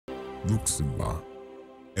Look, Simba,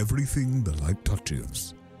 everything the light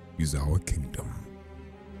touches is our kingdom.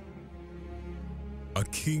 A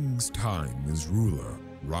king's time as ruler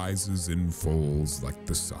rises and falls like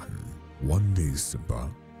the sun. One day, Simba,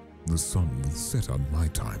 the sun will set on my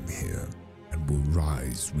time here and will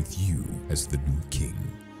rise with you as the new king.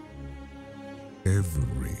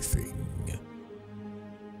 Everything.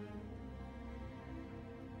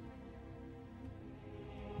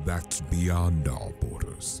 That's beyond our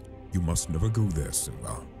borders. You must never go there,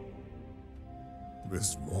 Simba.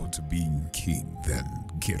 There's more to being king than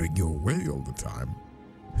getting your way all the time.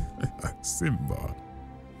 Simba.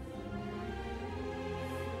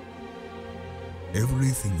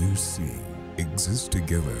 Everything you see exists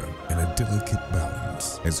together in a delicate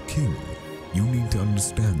balance. As king, you need to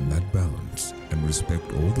understand that balance and respect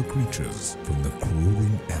all the creatures from the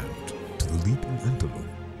crawling ant to the leaping antelope.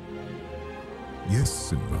 Yes,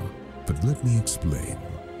 Simba, but let me explain.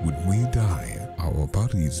 When we die, our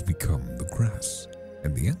bodies become the grass,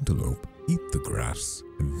 and the antelope eat the grass,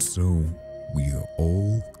 and so we are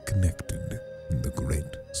all connected in the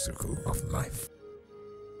great circle of life.